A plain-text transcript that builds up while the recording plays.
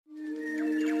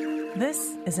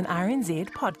This is an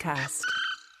RNZ podcast.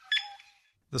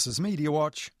 This is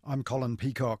Mediawatch. I'm Colin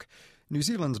Peacock. New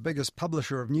Zealand's biggest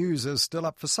publisher of news is still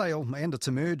up for sale, and it's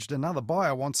emerged another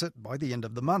buyer wants it by the end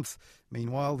of the month.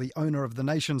 Meanwhile, the owner of the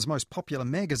nation's most popular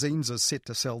magazines is set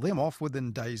to sell them off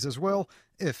within days as well,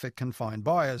 if it can find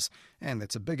buyers. And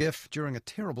that's a big if during a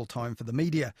terrible time for the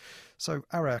media. So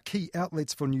are our key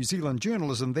outlets for New Zealand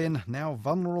journalism then now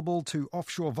vulnerable to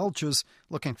offshore vultures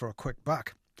looking for a quick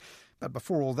buck? But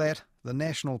before all that, the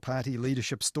National Party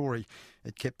leadership story.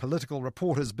 It kept political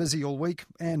reporters busy all week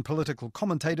and political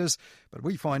commentators, but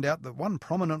we find out that one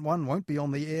prominent one won't be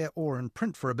on the air or in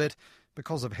print for a bit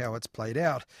because of how it's played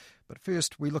out. But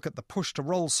first, we look at the push to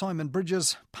roll Simon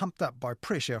Bridges, pumped up by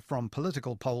pressure from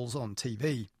political polls on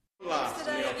TV.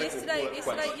 Yesterday,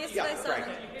 Simon. Do you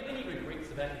have any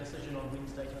regrets about the decision on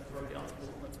Wednesday to throw down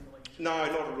Portland? No,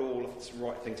 not at all. If it's the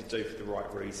right thing to do for the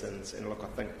right reasons. And look,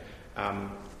 I think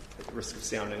at the risk of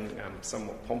sounding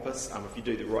somewhat pompous, if you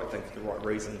do the right thing for the right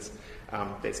reasons,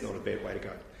 that's not a bad way to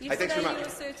go. Yesterday, thanks very much. You were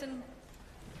certain.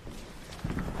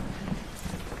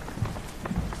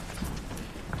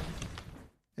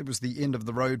 It was the end of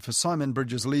the road for Simon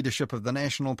Bridges' leadership of the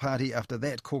National Party after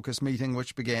that caucus meeting,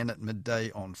 which began at midday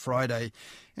on Friday.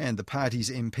 And the party's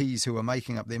MPs who were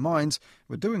making up their minds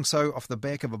were doing so off the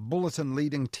back of a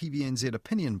bulletin-leading TVNZ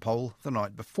opinion poll the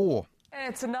night before.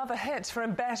 It's another hit for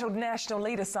embattled National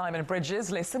leader Simon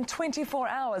Bridges, less than 24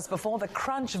 hours before the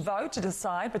crunch vote to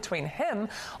decide between him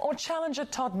or challenger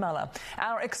Todd Muller.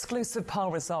 Our exclusive poll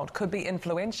result could be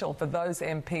influential for those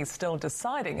MPs still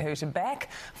deciding who to back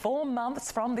 4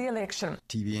 months from the election.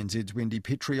 TVNZ's Wendy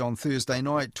Petrie on Thursday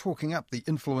night talking up the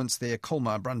influence their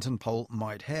Colmar-Brunton poll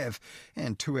might have.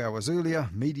 And 2 hours earlier,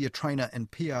 media trainer and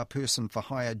PR person for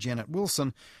hire Janet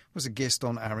Wilson was a guest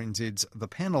on RNZ's The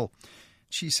Panel.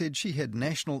 She said she had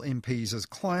national MPs as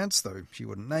clients, though she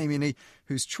wouldn't name any,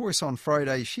 whose choice on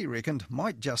Friday she reckoned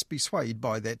might just be swayed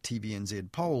by that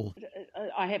TVNZ poll.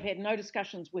 I have had no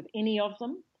discussions with any of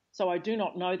them, so I do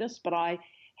not know this, but I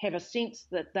have a sense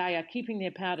that they are keeping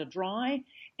their powder dry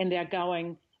and they're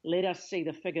going, let us see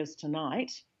the figures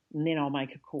tonight, and then I'll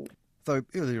make a call. Though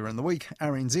earlier in the week,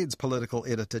 RNZ's political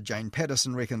editor Jane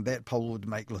Patterson reckoned that poll would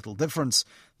make little difference.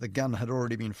 The gun had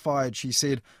already been fired, she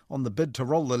said, on the bid to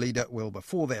roll the leader well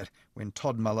before that, when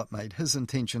Todd Muller made his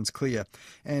intentions clear.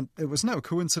 And it was no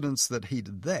coincidence that he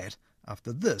did that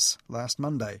after this last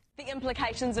Monday. The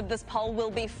implications of this poll will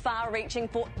be far-reaching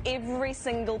for every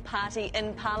single party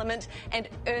in Parliament and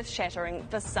earth-shattering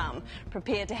for some.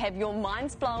 Prepare to have your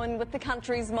minds blown with the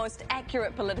country's most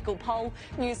accurate political poll.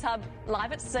 News Hub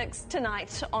live at 6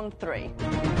 tonight on 3.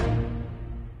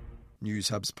 News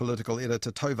Hub's political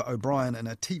editor Tova O'Brien in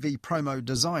a TV promo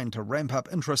designed to ramp up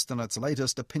interest in its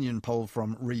latest opinion poll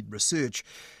from Reed Research.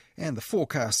 And the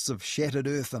forecasts of shattered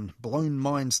earth and blown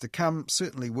minds to come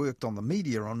certainly worked on the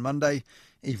media on Monday.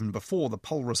 Even before the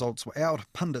poll results were out,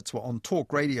 pundits were on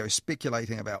talk radio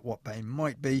speculating about what they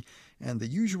might be, and the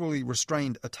usually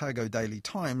restrained Otago Daily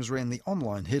Times ran the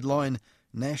online headline,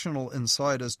 "National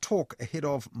Insiders Talk Ahead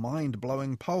of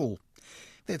Mind-Blowing Poll."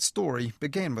 That story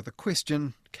began with a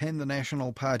question, can the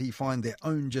National Party find their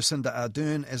own Jacinda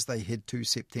Ardern as they head to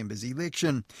September's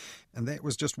election? And that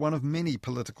was just one of many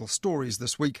political stories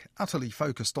this week, utterly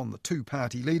focused on the two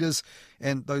party leaders,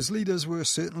 and those leaders were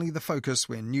certainly the focus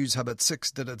when News Hub at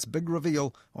 6 did its big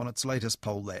reveal on its latest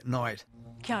poll that night.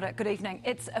 Kia ora, good evening.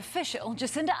 It's official.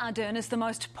 Jacinda Ardern is the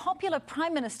most popular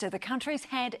Prime Minister the country's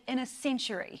had in a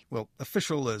century. Well,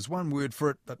 official is one word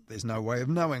for it, but there's no way of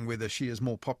knowing whether she is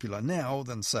more popular now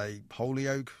than, say,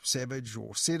 Holyoake, Savage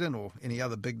or Seddon or any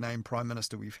other big-name Prime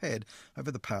Minister we've had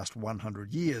over the past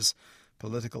 100 years.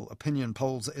 Political opinion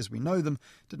polls, as we know them,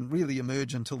 didn't really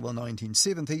emerge until the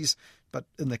 1970s, but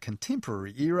in the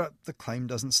contemporary era, the claim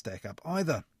doesn't stack up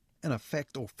either. In a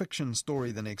fact or fiction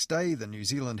story the next day, the New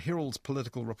Zealand Herald's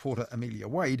political reporter Amelia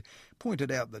Wade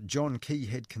pointed out that John Key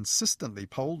had consistently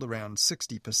polled around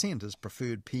 60% as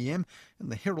preferred PM in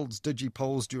the Herald's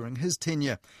digipolls during his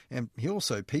tenure, and he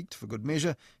also peaked, for good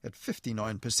measure, at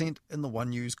 59% in the One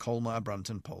News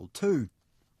Colmar-Brunton poll too.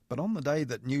 But on the day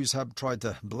that News Hub tried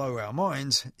to blow our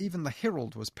minds, even the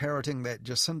Herald was parroting that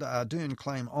Jacinda Ardern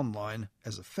claim online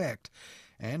as a fact.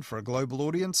 And for a global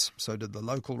audience, so did the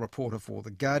local reporter for The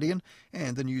Guardian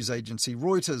and the news agency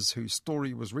Reuters, whose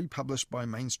story was republished by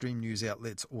mainstream news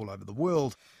outlets all over the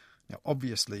world. Now,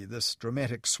 obviously, this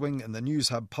dramatic swing in the News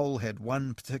Hub poll had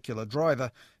one particular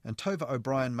driver, and Tova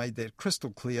O'Brien made that crystal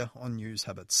clear on News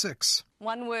Hub at 6.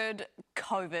 One word,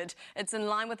 COVID. It's in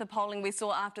line with the polling we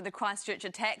saw after the Christchurch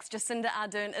attacks. Jacinda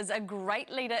Ardern is a great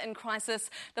leader in crisis.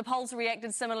 The polls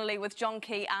reacted similarly with John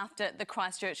Key after the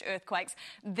Christchurch earthquakes.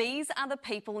 These are the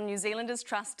people New Zealanders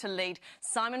trust to lead.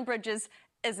 Simon Bridges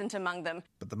isn't among them.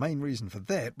 But the main reason for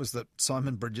that was that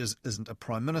Simon Bridges isn't a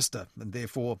Prime Minister and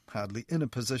therefore hardly in a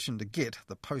position to get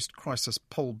the post-crisis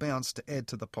poll bounce to add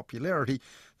to the popularity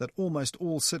that almost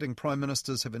all sitting Prime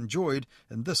Ministers have enjoyed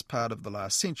in this part of the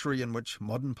last century in which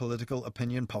modern political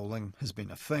opinion polling has been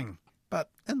a thing.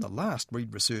 But in the last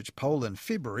Reid Research poll in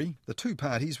February, the two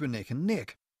parties were neck and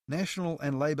neck. National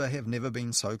and Labour have never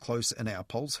been so close in our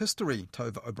polls history,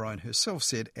 Tova O'Brien herself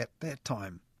said at that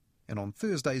time. And on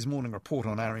Thursday's morning report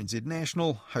on RNZ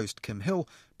National, host Kim Hill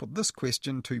put this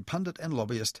question to pundit and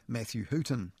lobbyist Matthew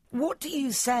Hooton. What do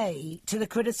you say to the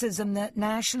criticism that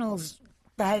Nationals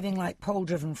behaving like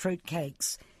poll-driven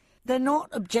fruitcakes? They're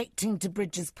not objecting to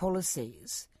Bridges'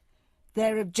 policies.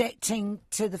 They're objecting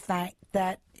to the fact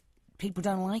that people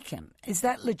don't like him. Is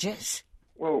that legit?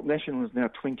 Well, National is now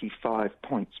 25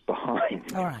 points behind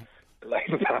the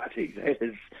Labour Party. That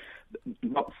is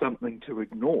not something to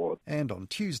ignore. And on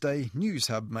Tuesday, News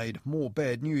Hub made more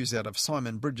bad news out of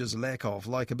Simon Bridges' lack of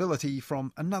likeability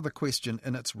from another question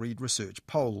in its Reid Research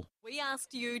poll. We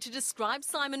asked you to describe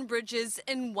Simon Bridges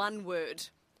in one word.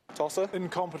 Tosser.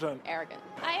 Incompetent. Arrogant.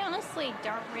 I honestly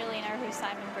don't really know who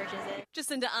Simon Bridges is.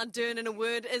 Jacinda Ardern in a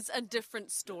word is a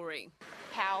different story.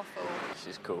 Powerful.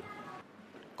 She's cool.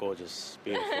 Gorgeous.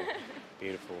 Beautiful.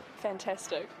 Beautiful.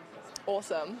 Fantastic.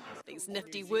 Awesome. These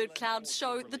nifty word clouds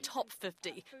show the top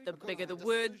 50. The bigger the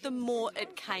word, the more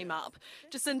it came up.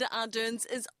 Jacinda Ardern's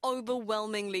is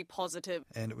overwhelmingly positive.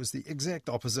 And it was the exact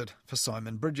opposite for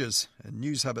Simon Bridges. And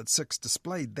News Hub at 6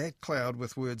 displayed that cloud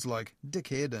with words like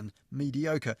dickhead and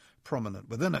mediocre prominent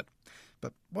within it.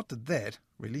 But what did that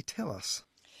really tell us?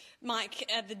 Mike,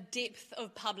 the depth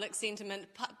of public sentiment.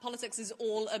 Politics is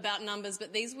all about numbers,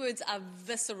 but these words are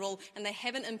visceral and they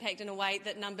have an impact in a way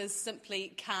that numbers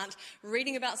simply can't.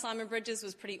 Reading about Simon Bridges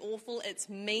was pretty awful. It's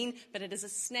mean, but it is a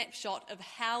snapshot of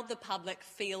how the public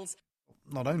feels.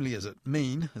 Not only is it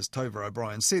mean, as Tova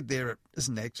O'Brien said there, it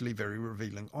isn't actually very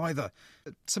revealing either.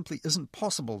 It simply isn't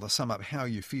possible to sum up how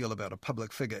you feel about a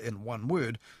public figure in one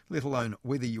word, let alone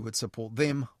whether you would support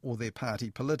them or their party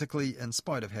politically, in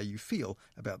spite of how you feel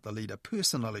about the leader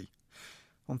personally.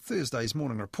 On Thursday's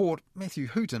morning report, Matthew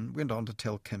Hooton went on to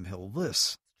tell Kim Hill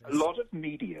this. A lot of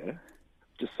media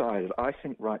decided, I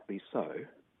think rightly so,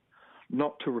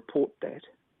 not to report that,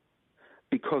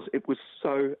 because it was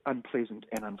so unpleasant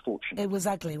and unfortunate. It was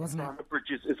ugly, wasn't it? Simon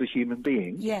Bridges is a human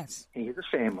being. Yes. He has a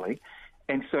family.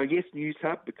 And so, yes, News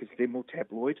Hub, because they're more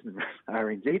tabloid than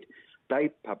RNZ,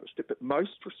 they published it. But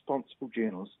most responsible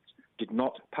journalists did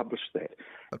not publish that.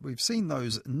 But we've seen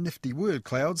those nifty word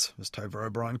clouds, as Tova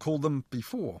O'Brien called them,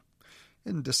 before.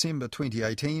 In December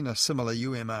 2018, a similar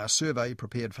UMR survey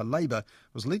prepared for Labour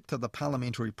was leaked to the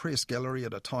Parliamentary Press Gallery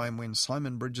at a time when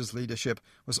Simon Bridges' leadership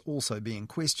was also being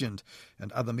questioned,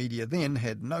 and other media then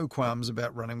had no qualms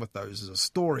about running with those as a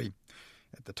story.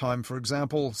 At the time, for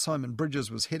example, Simon Bridges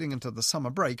was heading into the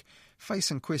summer break,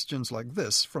 facing questions like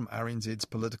this from RNZ's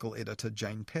political editor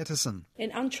Jane Patterson.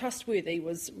 And untrustworthy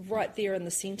was right there in the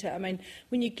centre. I mean,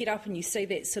 when you get up and you see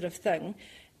that sort of thing,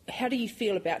 how do you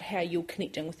feel about how you're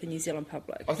connecting with the New Zealand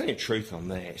public? I think the truth on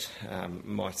that,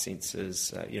 my sense is,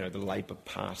 the Labour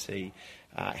Party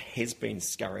has been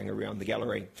scurrying around the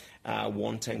gallery,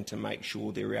 wanting to make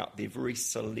sure they're out there very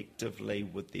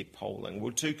selectively with their polling.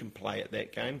 Well, two can play at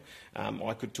that game.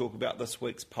 I could talk about this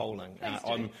week's polling.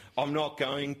 I'm not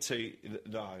going to,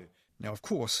 no. Now, of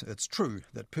course, it's true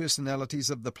that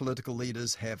personalities of the political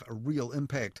leaders have a real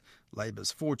impact.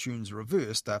 Labour's fortunes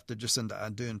reversed after Jacinda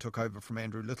Ardern took over from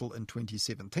Andrew Little in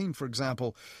 2017, for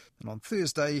example. And on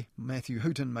Thursday, Matthew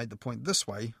Hooton made the point this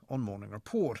way on Morning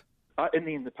Report. In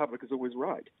the end, the public is always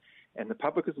right. And the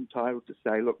public is entitled to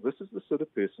say, look, this is the sort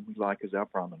of person we like as our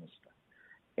Prime Minister.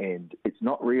 And it's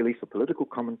not really for political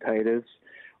commentators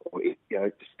or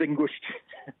distinguished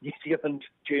New Zealand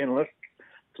journalists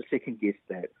to second-guess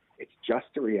that. It's just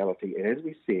a reality. And as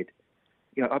we said,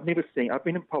 I've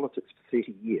been in politics for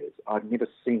 30 years. I've never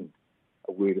seen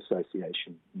a word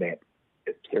association map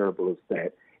as terrible as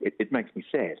that. It makes me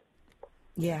sad.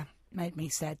 Yeah. Made me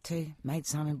sad too. Made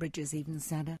Simon Bridges even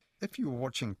sadder. If you were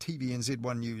watching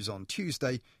TVNZ1 News on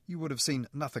Tuesday, you would have seen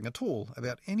nothing at all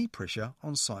about any pressure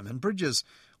on Simon Bridges,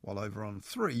 while over on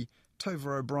 3,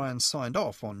 Tova O'Brien signed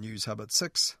off on News Hub at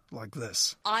 6 like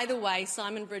this. Either way,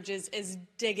 Simon Bridges is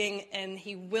digging in.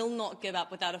 He will not give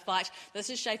up without a fight. This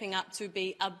is shaping up to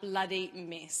be a bloody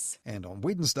mess. And on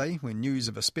Wednesday, when news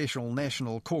of a special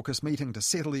National Caucus meeting to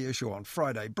settle the issue on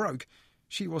Friday broke,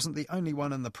 she wasn't the only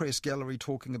one in the press gallery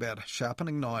talking about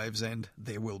sharpening knives and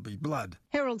there will be blood.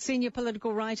 Herald senior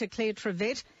political writer Claire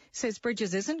Trevette says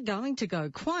Bridges isn't going to go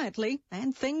quietly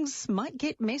and things might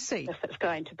get messy. If it's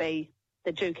going to be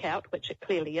the Duke out, which it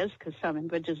clearly is because Simon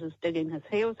Bridges is digging his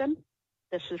heels in,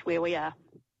 this is where we are.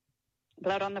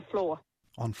 Blood on the floor.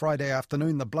 On Friday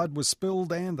afternoon, the blood was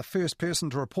spilled and the first person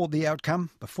to report the outcome,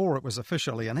 before it was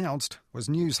officially announced, was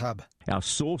News Hub. Our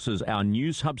sources, our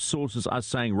News Hub sources are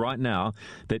saying right now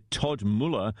that Todd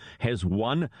Muller has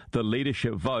won the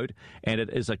leadership vote and it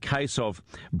is a case of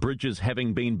Bridges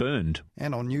having been burned.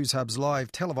 And on News Hub's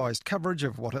live televised coverage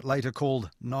of what it later called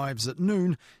Knives at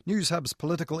Noon, News Hub's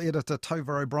political editor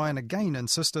Tova O'Brien again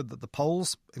insisted that the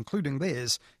polls, including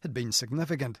theirs, had been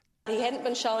significant. He hadn't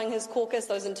been showing his caucus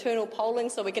those internal polling,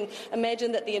 so we can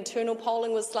imagine that the internal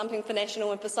polling was slumping for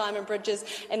National and for Simon Bridges,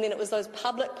 and then it was those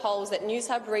public polls, that News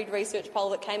Hub Reid research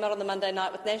poll that came out on the Monday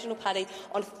night with National Party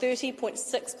on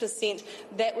 30.6%.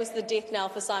 That was the death knell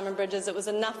for Simon Bridges. It was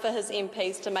enough for his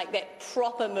MPs to make that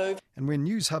proper move. And when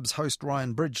News Hub's host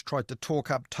Ryan Bridge tried to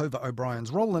talk up Tova O'Brien's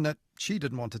role in it, she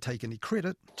didn't want to take any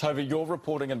credit. Tova, your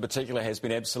reporting in particular has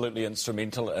been absolutely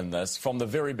instrumental in this, from the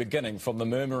very beginning, from the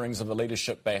murmurings of the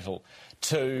leadership battle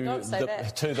to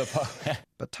the...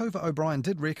 But Tova O'Brien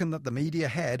did reckon that the media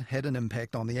had an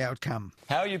impact on the outcome.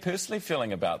 How are you personally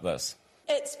feeling about this?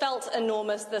 It's felt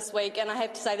enormous this week, and I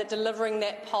have to say that delivering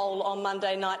that poll on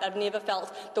Monday night, I've never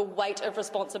felt the weight of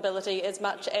responsibility as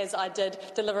much as I did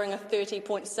delivering a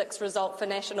 30.6 result for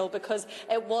National, because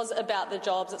it was about the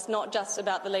jobs. It's not just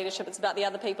about the leadership, it's about the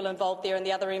other people involved there and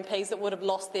the other MPs that would have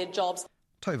lost their jobs.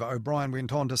 Tova O'Brien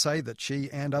went on to say that she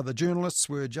and other journalists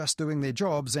were just doing their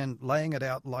jobs and laying it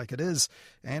out like it is.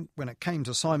 And when it came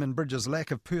to Simon Bridges' lack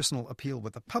of personal appeal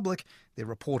with the public, their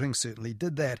reporting certainly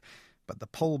did that. But the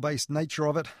poll-based nature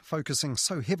of it, focusing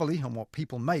so heavily on what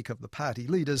people make of the party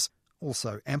leaders,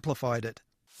 also amplified it.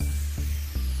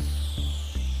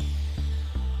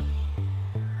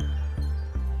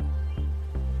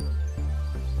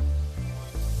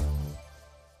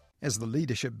 As the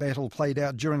leadership battle played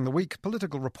out during the week,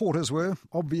 political reporters were,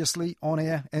 obviously, on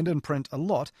air and in print a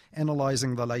lot,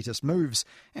 analysing the latest moves.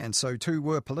 And so too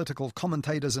were political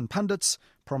commentators and pundits,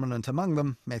 prominent among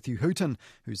them Matthew Hooton,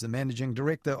 who's the managing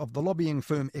director of the lobbying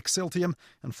firm Exceltium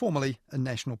and formerly a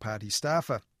National Party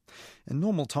staffer. In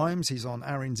normal times, he's on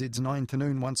RNZ's 9 to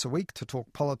noon once a week to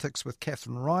talk politics with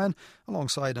Catherine Ryan,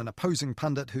 alongside an opposing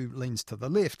pundit who leans to the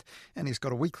left. And he's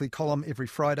got a weekly column every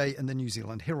Friday in the New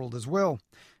Zealand Herald as well.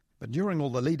 But during all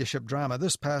the leadership drama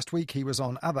this past week, he was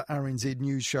on other RNZ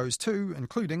news shows too,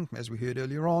 including, as we heard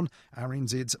earlier on,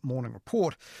 RNZ's Morning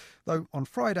Report. Though on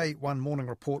Friday, one Morning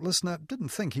Report listener didn't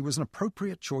think he was an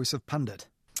appropriate choice of pundit.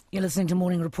 You're listening to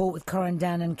Morning Report with Corin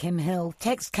Down and Kim Hill.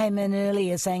 Text came in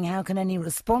earlier saying, how can any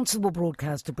responsible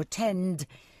broadcaster pretend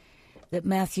that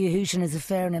Matthew Hooton is a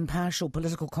fair and impartial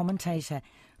political commentator?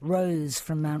 Rose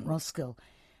from Mount Roskill.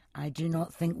 I do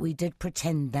not think we did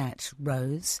pretend that,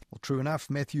 Rose. Well, true enough,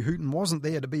 Matthew Hooton wasn't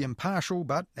there to be impartial,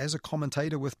 but as a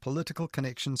commentator with political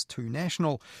connections to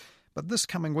National. But this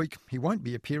coming week, he won't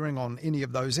be appearing on any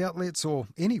of those outlets or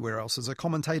anywhere else as a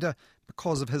commentator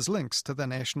because of his links to the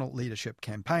National leadership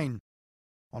campaign.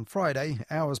 On Friday,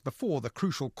 hours before the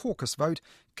crucial caucus vote,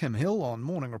 Kim Hill on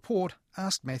Morning Report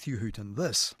asked Matthew Hooton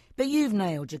this. But you've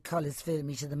nailed your collars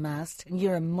firmly to the mast, and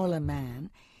you're a Muller man.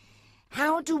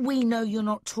 How do we know you're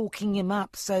not talking him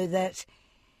up so that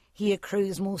he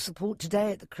accrues more support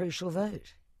today at the crucial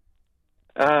vote?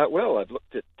 Well, I've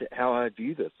looked at how I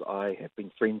view this. I have been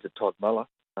friends with Todd Muller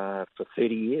for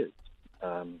 30 years.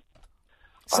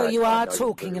 So you are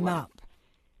talking him up?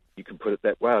 You can put it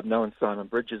that way. I've known Simon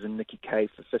Bridges and Nikki Kay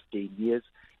for 15 years.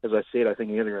 As I said, I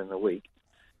think earlier in the week,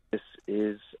 this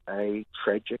is a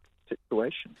tragic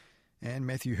situation. And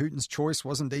Matthew Hooton's choice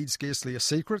was indeed scarcely a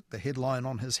secret. The headline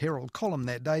on his Herald column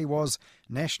that day was,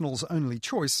 National's only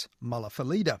choice, Muller for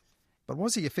leader. But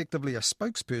was he effectively a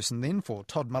spokesperson then for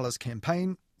Todd Muller's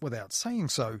campaign without saying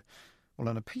so? Well,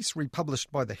 in a piece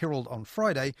republished by the Herald on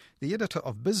Friday, the editor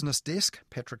of Business Desk,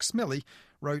 Patrick Smelly,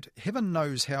 wrote, Heaven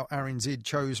knows how RNZ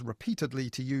chose repeatedly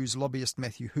to use lobbyist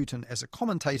Matthew Hooton as a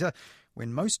commentator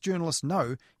when most journalists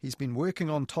know he's been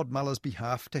working on Todd Muller's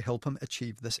behalf to help him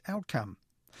achieve this outcome.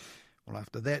 Well,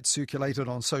 after that circulated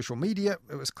on social media,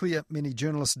 it was clear many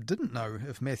journalists didn't know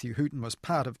if Matthew Hooton was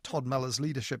part of Todd Muller's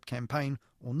leadership campaign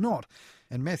or not.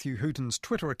 And Matthew Hooton's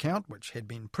Twitter account, which had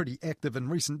been pretty active in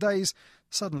recent days,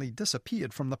 suddenly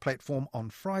disappeared from the platform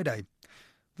on Friday.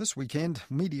 This weekend,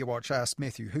 Mediawatch asked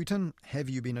Matthew Hooton, have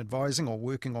you been advising or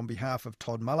working on behalf of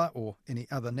Todd Muller or any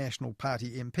other National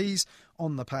Party MPs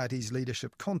on the party's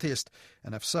leadership contest?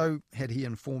 And if so, had he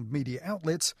informed media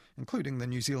outlets, including the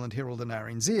New Zealand Herald and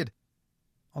RNZ?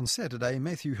 On Saturday,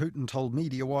 Matthew Hooton told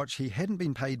Mediawatch he hadn't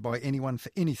been paid by anyone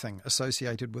for anything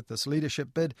associated with this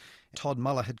leadership bid. Todd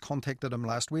Muller had contacted him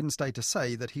last Wednesday to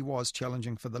say that he was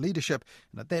challenging for the leadership,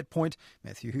 and at that point,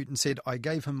 Matthew Hooton said, I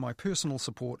gave him my personal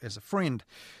support as a friend.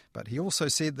 But he also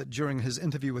said that during his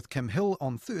interview with Kim Hill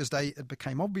on Thursday, it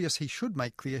became obvious he should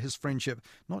make clear his friendship,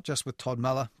 not just with Todd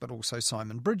Muller, but also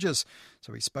Simon Bridges.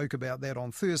 So he spoke about that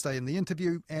on Thursday in the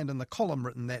interview and in the column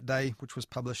written that day, which was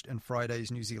published in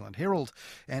Friday's New Zealand Herald.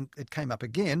 And it came up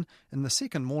again in the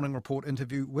second Morning Report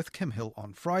interview with Kim Hill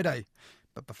on Friday.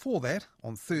 But before that,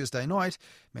 on Thursday night,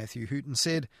 Matthew Hooton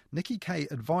said Nikki Kay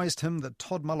advised him that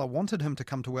Todd Muller wanted him to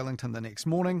come to Wellington the next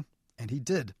morning, and he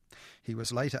did. He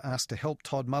was later asked to help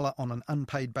Todd Muller on an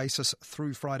unpaid basis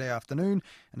through Friday afternoon,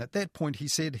 and at that point he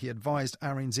said he advised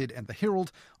RNZ and the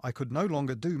Herald I could no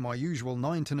longer do my usual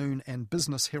 9 to noon and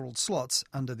Business Herald slots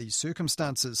under these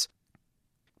circumstances.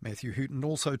 Matthew Hooton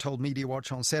also told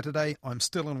Mediawatch on Saturday, I'm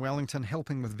still in Wellington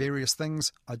helping with various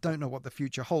things. I don't know what the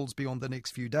future holds beyond the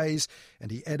next few days. And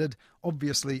he added,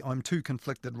 obviously I'm too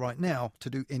conflicted right now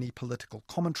to do any political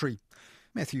commentary.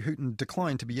 Matthew Hooton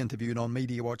declined to be interviewed on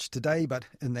Mediawatch today, but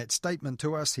in that statement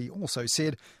to us he also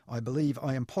said, I believe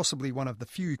I am possibly one of the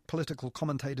few political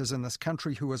commentators in this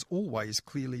country who has always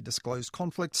clearly disclosed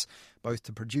conflicts, both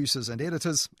to producers and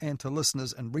editors and to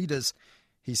listeners and readers.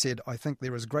 He said, I think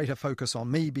there is greater focus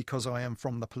on me because I am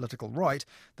from the political right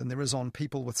than there is on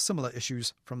people with similar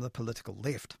issues from the political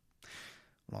left.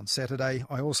 On Saturday,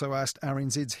 I also asked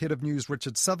RNZ's head of news,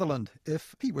 Richard Sutherland,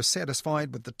 if he was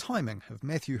satisfied with the timing of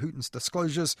Matthew Hooton's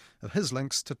disclosures of his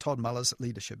links to Todd Muller's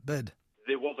leadership bid.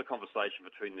 There was a conversation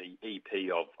between the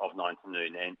EP of 9 to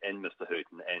Noon and Mr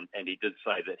Hooton, and he did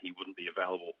say that he wouldn't be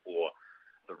available for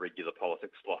the regular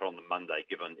politics slot on the Monday,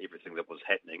 given everything that was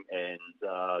happening, and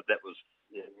that was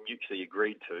mutually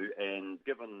agreed to. And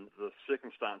given the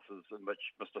circumstances in which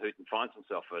Mr Hooton finds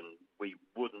himself in, we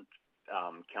wouldn't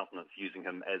countenance using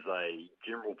him as a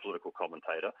general political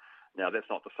commentator. Now, that's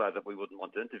not to say that we wouldn't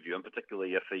want to interview him,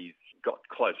 particularly if he's got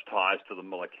close ties to the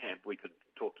Muller camp. We could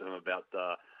talk to him about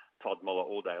Todd Muller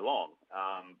all day long.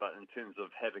 But in terms of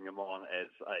having him on as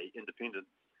an independent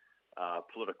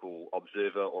political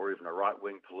observer or even a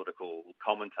right-wing political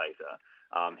commentator,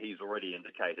 he's already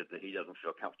indicated that he doesn't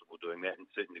feel comfortable doing that, and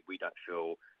certainly we don't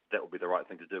feel that would be the right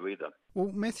thing to do either.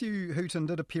 Well, Matthew Hooton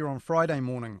did appear on Friday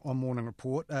morning on Morning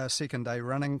Report, second day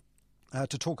running,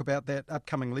 to talk about that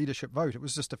upcoming leadership vote. It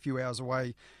was just a few hours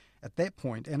away at that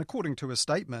point, and according to his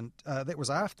statement, that was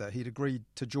after he'd agreed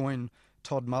to join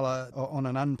Todd Muller on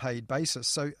an unpaid basis.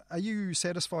 So are you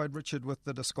satisfied, Richard, with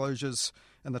the disclosures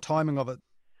and the timing of it?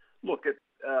 Look, it's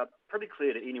pretty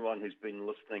clear to anyone who's been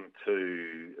listening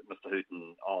to Mr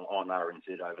Hooton on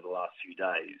RNZ over the last few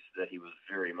days that he was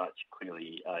very much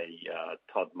clearly a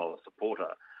Todd Muller supporter.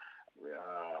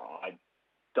 I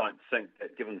don't think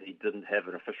that, given that he didn't have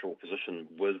an official position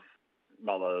with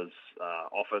Muller's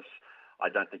office, I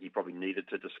don't think he probably needed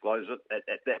to disclose it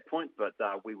at that point, but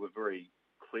we were very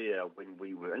clear when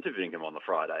we were interviewing him on the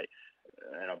Friday,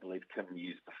 and I believe Kim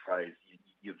used the phrase,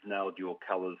 you've nailed your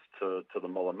colours to the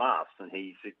Muller mast, and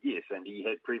he said yes, and he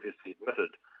had previously admitted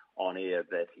on air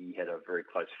that he had a very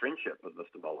close friendship with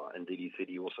Mr Muller. Indeed, he said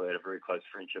he also had a very close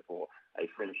friendship or a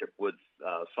friendship with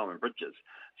Simon Bridges.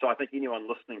 So I think anyone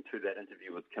listening to that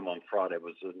interview with Kim on Friday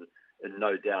was in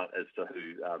no doubt as to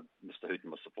who Mr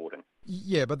Hooton was supporting.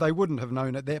 Yeah, but they wouldn't have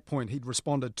known at that point he'd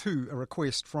responded to a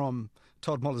request from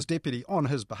Todd Muller's deputy on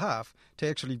his behalf to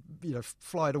actually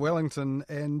fly to Wellington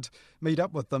and meet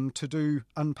up with them to do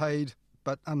unpaid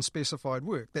but unspecified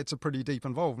work. That's a pretty deep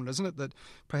involvement, isn't it, that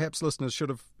perhaps listeners should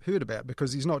have heard about,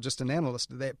 because he's not just an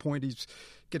analyst at that point, he's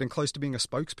getting close to being a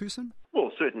spokesperson?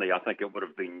 Well, certainly I think it would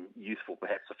have been useful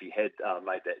perhaps if he had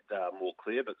made that more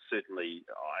clear, but certainly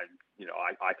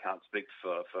I can't speak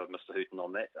for Mr Hooton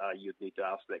on that. You'd need to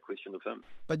ask that question of him.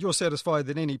 But you're satisfied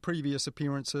that any previous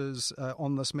appearances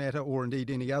on this matter, or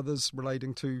indeed any others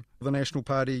relating to the National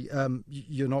Party,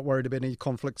 you're not worried about any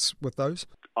conflicts with those?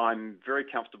 I'm very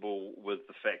comfortable with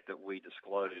the fact that we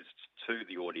disclosed to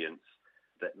the audience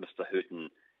that Mr Hooton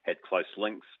had close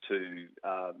links to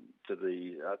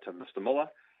Mr Muller,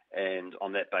 And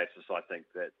on that basis, I think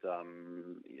that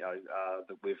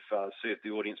that we've served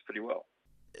the audience pretty well.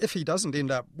 If he doesn't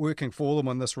end up working for them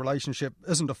and this relationship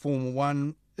isn't a formal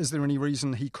one, is there any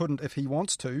reason he couldn't, if he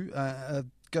wants to,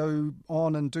 go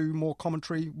on and do more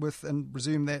commentary with and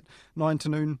resume that 9 to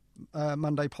noon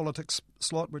Monday politics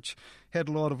slot, which had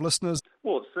a lot of listeners?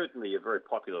 Well, it's certainly a very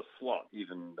popular slot,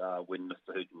 even when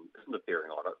Mr. Hooton isn't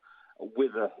appearing on it.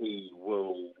 Whether he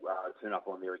will turn up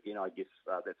on there again, I guess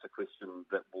that's a question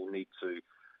that we'll need to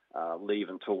leave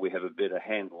until we have a better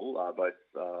handle, both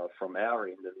from our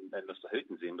end and Mr.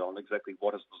 Hooton's end, on exactly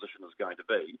what his position is going to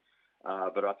be.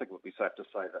 But I think it would be safe to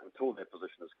say that until that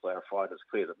position is clarified, it's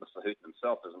clear that Mr. Hooton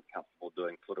himself isn't comfortable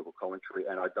doing political commentary,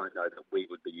 and I don't know that we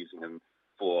would be using him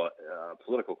for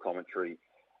political commentary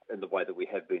in the way that we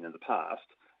have been in the past.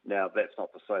 Now, that's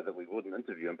not to say that we wouldn't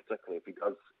interview him, particularly if he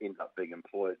does end up being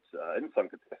employed in some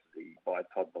capacity by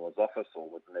Todd Muller's office or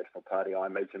with the National Party. I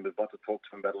imagine we'd want to talk to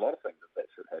him about a lot of things if that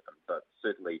should happen. But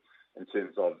certainly in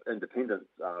terms of independent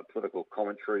political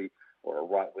commentary or a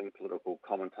right-wing political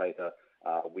commentator,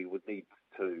 we would need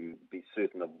to be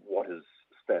certain of what his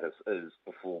status is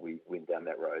before we went down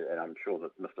that road. And I'm sure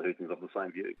that Mr. Hooton's of the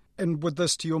same view. And would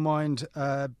this, to your mind,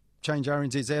 change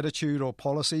RNZ's attitude or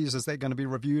policies? Is that going to be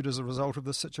reviewed as a result of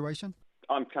this situation?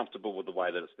 I'm comfortable with the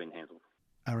way that it's been handled.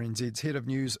 RNZ's Head of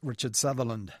News, Richard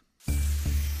Sutherland.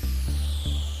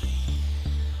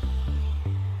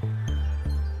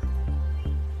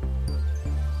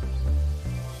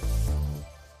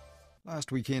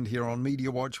 Last weekend here on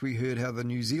Mediawatch, we heard how the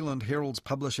New Zealand Herald's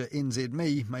publisher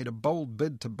NZME made a bold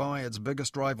bid to buy its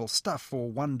biggest rival Stuff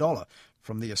for $1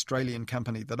 from the Australian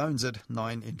company that owns it,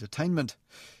 Nine Entertainment.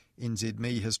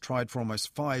 NZME has tried for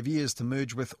almost 5 years to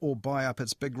merge with or buy up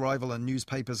its big rival in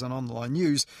newspapers and online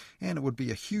news, and it would be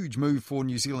a huge move for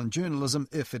New Zealand journalism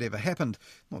if it ever happened,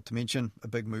 not to mention a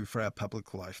big move for our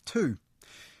public life too.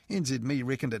 NZME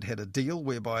reckoned it had a deal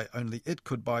whereby only it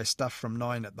could buy Stuff from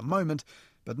Nine at the moment,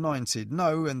 but Nine said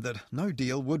no, and that no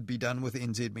deal would be done with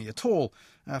NZME at all,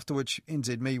 after which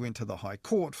NZME went to the High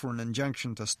Court for an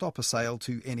injunction to stop a sale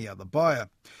to any other buyer.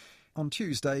 On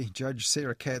Tuesday, Judge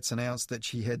Sarah Katz announced that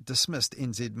she had dismissed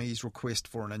NZME's request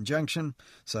for an injunction,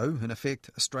 so, in effect,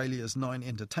 Australia's Nine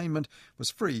Entertainment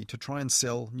was free to try and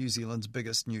sell New Zealand's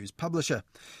biggest news publisher.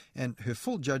 And her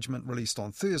full judgment, released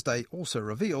on Thursday, also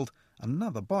revealed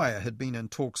another buyer had been in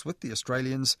talks with the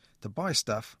Australians to buy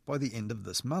Stuff by the end of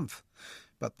this month.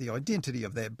 But the identity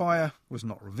of that buyer was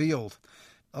not revealed.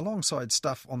 Alongside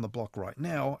Stuff on the block right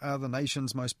now are the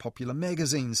nation's most popular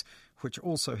magazines, which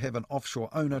also have an offshore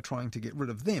owner trying to get rid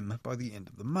of them by the end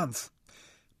of the month.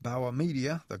 Bauer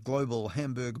Media, the global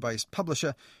Hamburg-based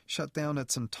publisher, shut down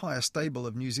its entire stable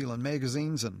of New Zealand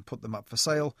magazines and put them up for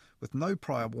sale with no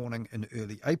prior warning in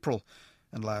early April.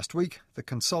 And last week, the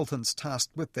consultants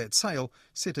tasked with that sale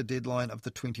set a deadline of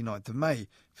the 29th of May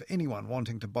for anyone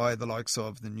wanting to buy the likes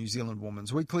of the New Zealand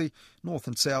Woman's Weekly, North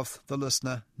and South, The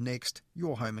Listener, Next,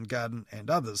 Your Home and Garden and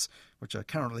others, which are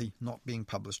currently not being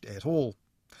published at all.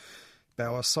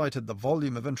 Bauer cited the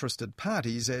volume of interested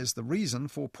parties as the reason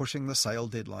for pushing the sale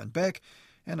deadline back,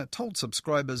 and it told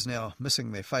subscribers now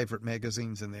missing their favourite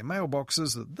magazines in their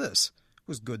mailboxes that this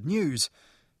was good news.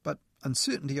 But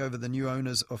uncertainty over the new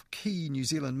owners of key New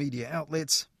Zealand media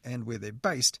outlets and where they're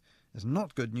based is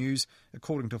not good news,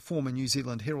 according to former New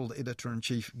Zealand Herald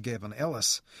Editor-in-Chief Gavin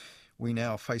Ellis. We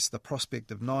now face the prospect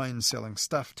of Nine selling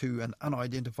Stuff to an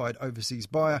unidentified overseas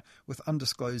buyer with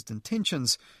undisclosed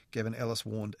intentions, Gavin Ellis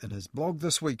warned in his blog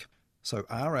this week. So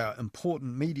are our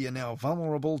important media now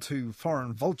vulnerable to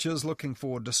foreign vultures looking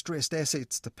for distressed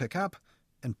assets to pick up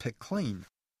and pick clean?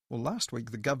 Well, last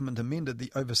week the government amended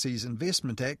the Overseas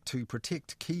Investment Act to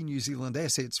protect key New Zealand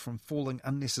assets from falling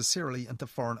unnecessarily into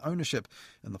foreign ownership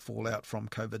in the fallout from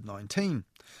COVID-19.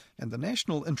 And the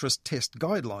National Interest Test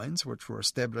Guidelines, which were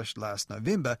established last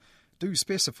November, do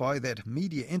specify that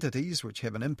media entities which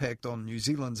have an impact on New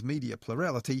Zealand's media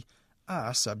plurality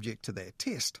are subject to that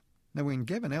test. Now, when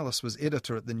Gavin Ellis was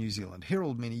editor at the New Zealand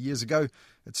Herald many years ago,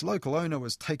 its local owner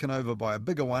was taken over by a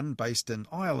bigger one based in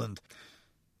Ireland.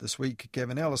 This week,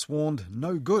 Gavin Ellis warned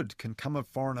no good can come of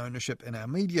foreign ownership in our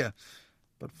media.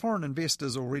 But foreign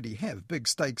investors already have big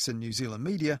stakes in New Zealand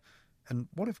media, and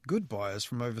what if good buyers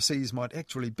from overseas might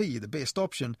actually be the best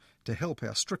option to help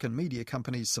our stricken media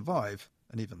companies survive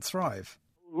and even thrive?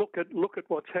 Look at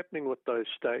what's happening with those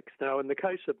stakes. Now, in the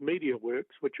case of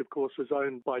Mediaworks, which of course is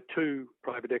owned by two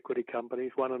private equity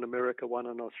companies, one in America, one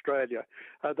in Australia,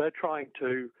 they're trying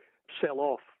to sell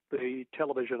off the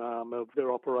television arm of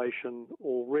their operation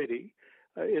already.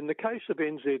 In the case of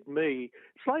NZME,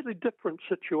 slightly different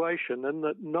situation in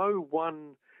that no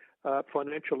one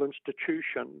financial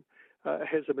institution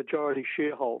has a majority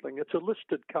shareholding. It's a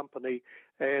listed company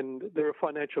and there are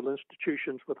financial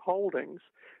institutions with holdings,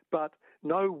 but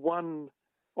no one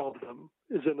of them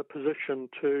is in a position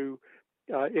to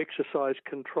exercise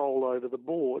control over the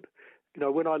board.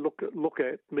 When I look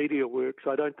at Mediaworks,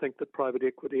 I don't think that private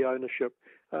equity ownership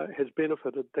has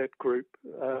benefited that group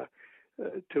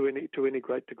to any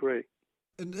great degree.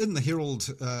 In the Herald,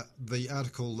 the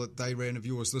article that they ran of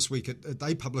yours this week,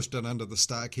 they published it under the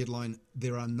stark headline,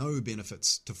 "There are no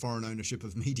benefits to foreign ownership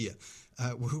of media,"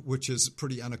 which is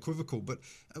pretty unequivocal. But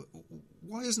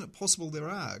why isn't it possible there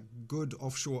are good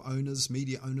offshore owners,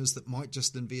 media owners, that might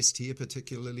just invest here,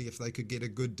 particularly if they could get a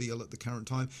good deal at the current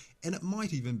time, and it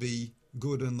might even be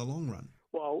good in the long run?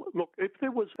 Well, look, if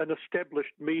there was an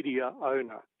established media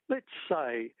owner, let's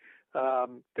say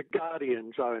the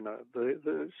Guardian's owner,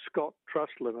 the Scott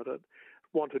Trust Limited,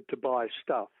 wanted to buy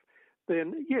Stuff,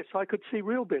 then yes, I could see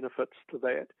real benefits to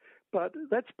that. But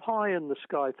that's pie in the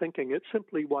sky thinking. It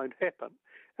simply won't happen.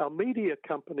 Our media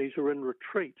companies are in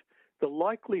retreat. The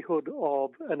likelihood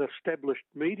of an established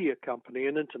media company,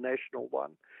 an international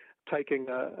one, taking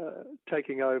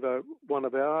over one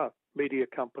of our media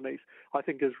companies, I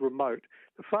think is remote.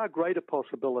 The far greater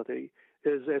possibility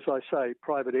is, as I say,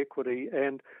 private equity,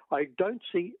 and I don't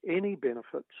see any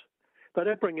benefits. They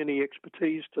don't bring any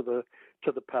expertise to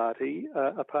the party,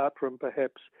 apart from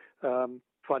perhaps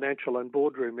financial and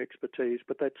boardroom expertise,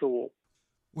 but that's all.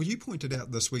 Well, you pointed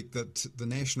out this week that the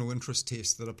national interest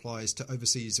test that applies to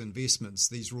overseas investments,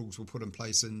 these rules were put in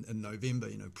place in November,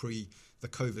 pre the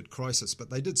COVID crisis, but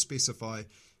they did specify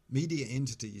media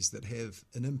entities that have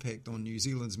an impact on New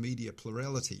Zealand's media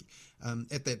plurality.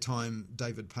 At that time,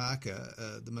 David Parker,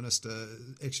 the minister,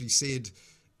 actually said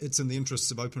it's in the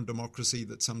interests of open democracy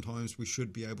that sometimes we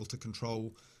should be able to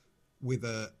control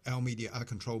whether our media are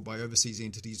controlled by overseas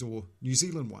entities or New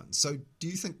Zealand ones. So do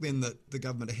you think then that the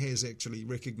government has actually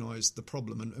recognised the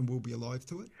problem and will be alive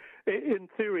to it? In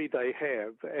theory, they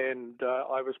have, and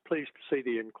I was pleased to see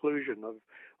the inclusion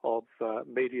of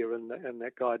media in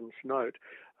that guidance note.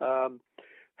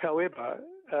 However,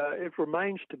 it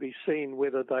remains to be seen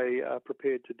whether they are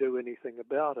prepared to do anything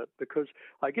about it, because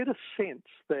I get a sense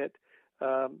that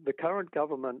the current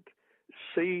government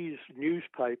sees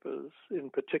newspapers in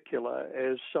particular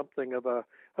as something of a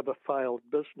failed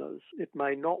business. It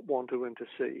may not want to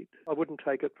intercede. I wouldn't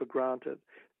take it for granted.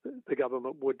 The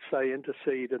government would say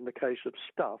intercede in the case of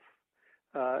Stuff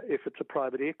if it's a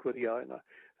private equity owner.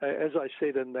 As I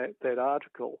said in that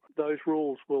article, those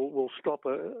rules will stop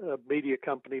a media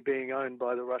company being owned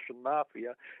by the Russian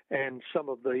mafia and some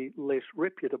of the less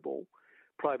reputable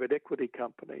private equity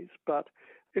companies. But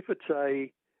if it's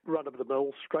a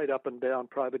run-of-the-mill, straight up and down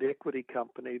private equity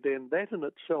company, then that in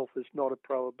itself is not a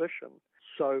prohibition.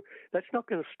 So that's not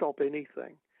going to stop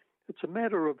anything. It's a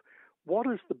matter of what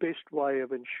is the best way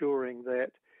of ensuring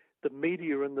that the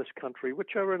media in this country,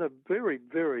 which are in a very,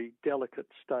 very delicate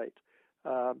state,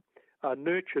 are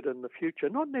nurtured in the future,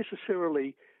 not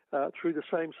necessarily through the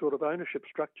same sort of ownership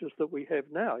structures that we have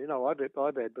now.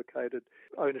 I've advocated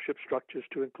ownership structures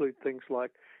to include things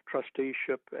like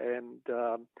trusteeship and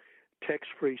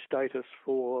tax-free status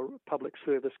for public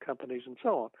service companies and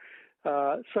so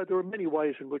on. So there are many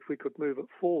ways in which we could move it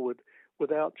forward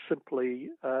without simply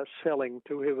selling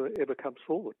to whoever comes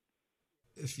forward.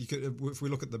 If we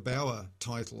look at the Bauer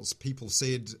titles, people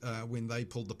said when they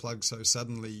pulled the plug so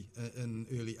suddenly in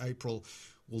early April,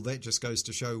 well, that just goes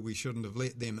to show we shouldn't have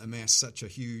let them amass such a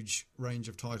huge range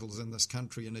of titles in this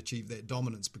country and achieve that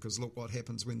dominance, because look what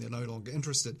happens when they're no longer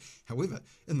interested. However,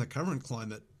 in the current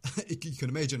climate, you can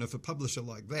imagine if a publisher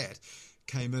like that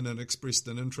came in and expressed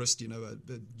an interest, a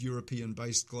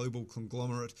European-based global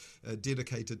conglomerate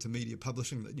dedicated to media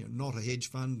publishing, that not a hedge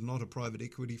fund, not a private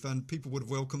equity fund, people would have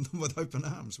welcomed them with open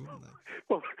arms, wouldn't they?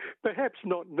 Well, perhaps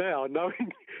not now,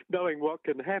 knowing what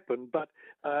can happen, but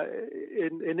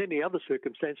in any other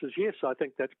circumstances, yes, I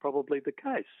think that's probably the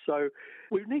case. So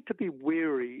we need to be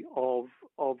wary of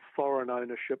foreign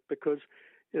ownership, because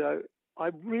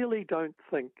I really don't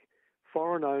think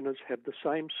foreign owners have the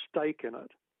same stake in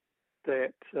it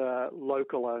that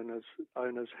local owners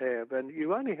have. And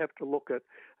you only have to look at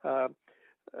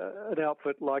an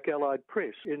outfit like Allied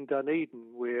Press in Dunedin,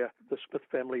 where the Smith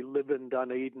family live in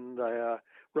Dunedin. They are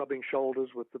rubbing shoulders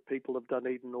with the people of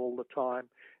Dunedin all the time.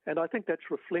 And I think that's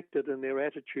reflected in their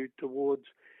attitude towards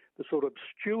the sort of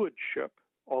stewardship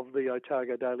of the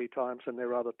Otago Daily Times and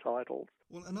their other titles.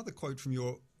 Well, another quote from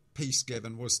your piece,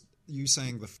 Gavin, was you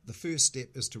saying the first step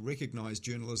is to recognise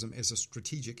journalism as a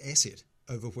strategic asset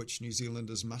over which New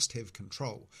Zealanders must have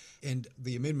control. And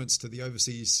the amendments to the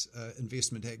Overseas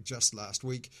Investment Act just last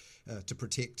week to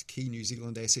protect key New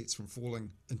Zealand assets from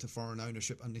falling into foreign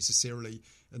ownership unnecessarily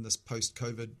in this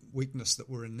post-COVID weakness that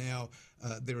we're in now,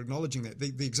 they're acknowledging that.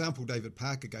 The example David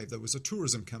Parker gave, though, was a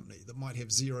tourism company that might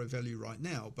have zero value right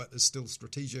now, but is still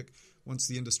strategic. Once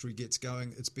the industry gets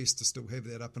going, it's best to still have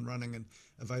that up and running and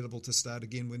available to start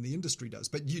again when the industry does.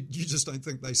 But you just don't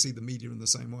think they see the media in the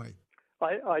same way?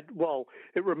 Well,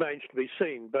 it remains to be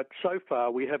seen, but so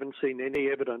far we haven't seen any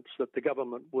evidence that the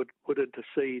government would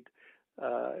intercede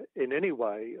in any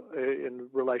way in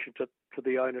relation to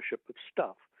the ownership of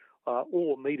Stuff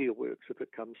or Mediaworks, if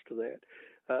it comes to that.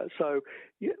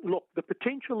 Look, the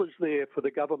potential is there for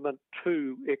the government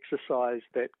to exercise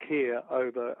that care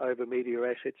over media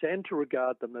assets and to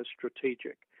regard them as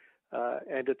strategic.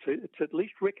 And it's at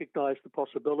least recognise the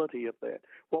possibility of that.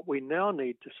 What we now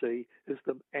need to see is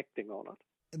them acting on it.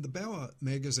 And the Bauer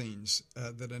magazines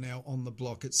that are now on the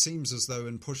block, it seems as though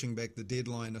in pushing back the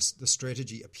deadline, the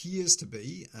strategy appears to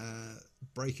be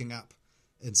breaking up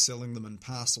and selling them in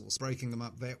parcels, breaking them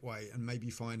up that way and maybe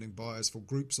finding buyers for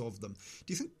groups of them.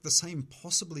 Do you think the same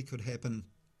possibly could happen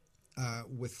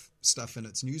with Stuff in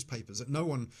its newspapers, that no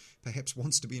one perhaps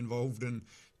wants to be involved in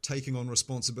taking on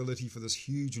responsibility for this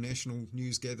huge national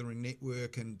news gathering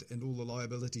network and all the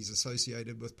liabilities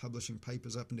associated with publishing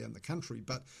papers up and down the country,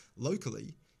 but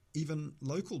locally, even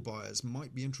local buyers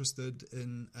might be interested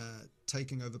in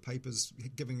taking over papers,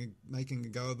 making a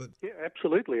go of it? Yeah,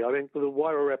 absolutely. I think the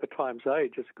Wairarapa Times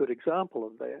Age is a good example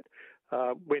of that.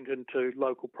 Went into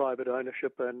local private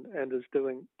ownership and is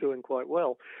doing quite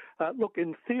well. Look,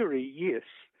 in theory, yes,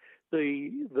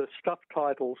 the Stuff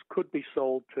titles could be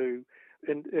sold to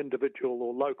individual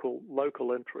or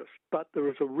local interests, but there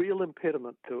is a real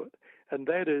impediment to it, and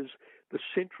that is the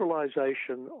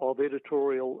centralisation of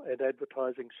editorial and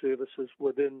advertising services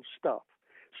within Stuff.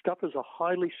 Stuff is a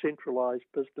highly centralised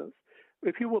business.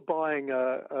 If you were buying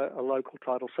a local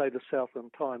title, say the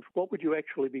Southland Times, what would you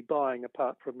actually be buying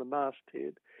apart from the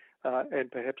masthead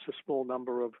and perhaps a small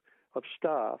number of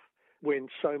staff, when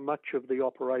so much of the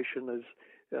operation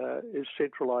is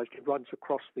centralised, it runs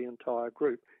across the entire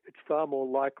group? It's far more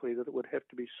likely that it would have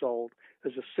to be sold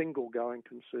as a single going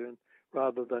concern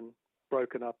rather than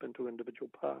broken up into individual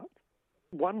parts.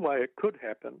 One way it could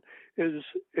happen is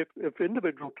if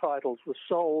individual titles were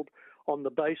sold on the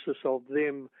basis of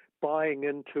them buying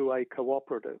into a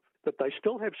cooperative, that they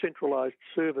still have centralised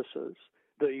services,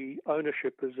 the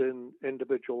ownership is in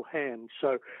individual hands.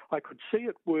 So I could see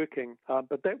it working,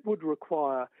 but that would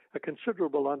require a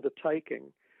considerable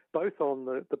undertaking, both on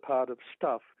the part of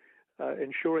Stuff,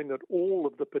 ensuring that all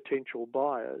of the potential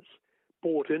buyers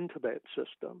bought into that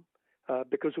system,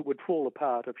 because it would fall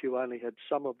apart if you only had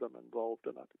some of them involved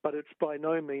in it. But it's by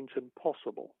no means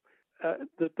impossible.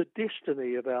 The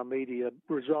destiny of our media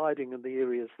residing in the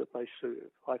areas that they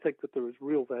serve, I think that there is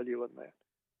real value in that.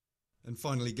 And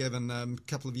finally, Gavin, a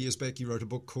couple of years back you wrote a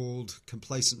book called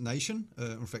Complacent Nation,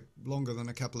 in fact longer than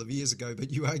a couple of years ago,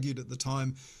 but you argued at the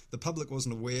time the public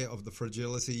wasn't aware of the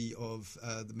fragility of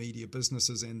the media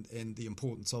businesses and the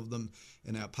importance of them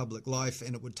in our public life,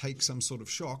 and it would take some sort of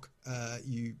shock,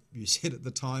 you said at the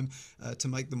time, to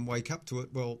make them wake up to it.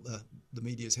 Well, the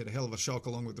media's had a hell of a shock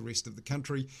along with the rest of the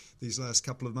country these last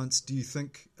couple of months. Do you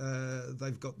think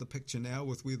they've got the picture now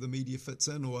with where the media fits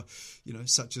in, or,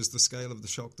 such as the scale of the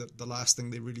shock that the last thing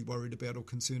they're really worried about or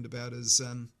concerned about is,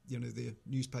 their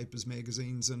newspapers,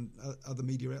 magazines and other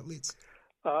media outlets?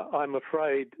 I'm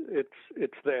afraid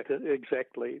it's that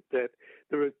exactly, that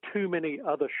there are too many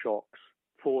other shocks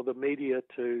for the media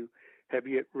to have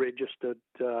yet registered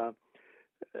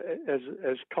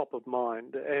as top of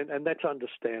mind, and that's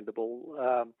understandable.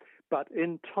 But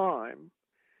in time,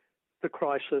 the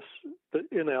crisis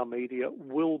in our media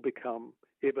will become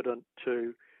evident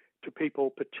to people,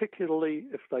 particularly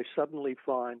if they suddenly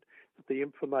find that the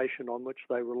information on which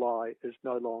they rely is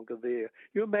no longer there.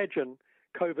 You imagine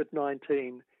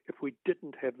COVID-19 if we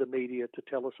didn't have the media to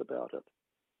tell us about it.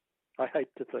 I hate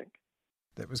to think.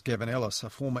 That was Gavin Ellis, a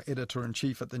former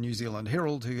editor-in-chief at the New Zealand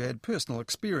Herald, who had personal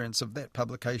experience of that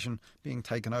publication being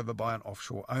taken over by an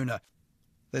offshore owner.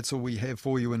 That's all we have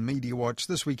for you in Mediawatch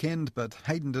this weekend, but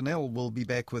Hayden Donnell will be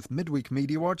back with Midweek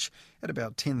Mediawatch at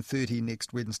about 10:30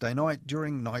 next Wednesday night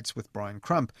during Nights with Brian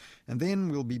Crump. And then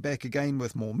we'll be back again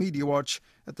with more Mediawatch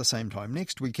at the same time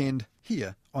next weekend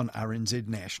here on RNZ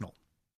National.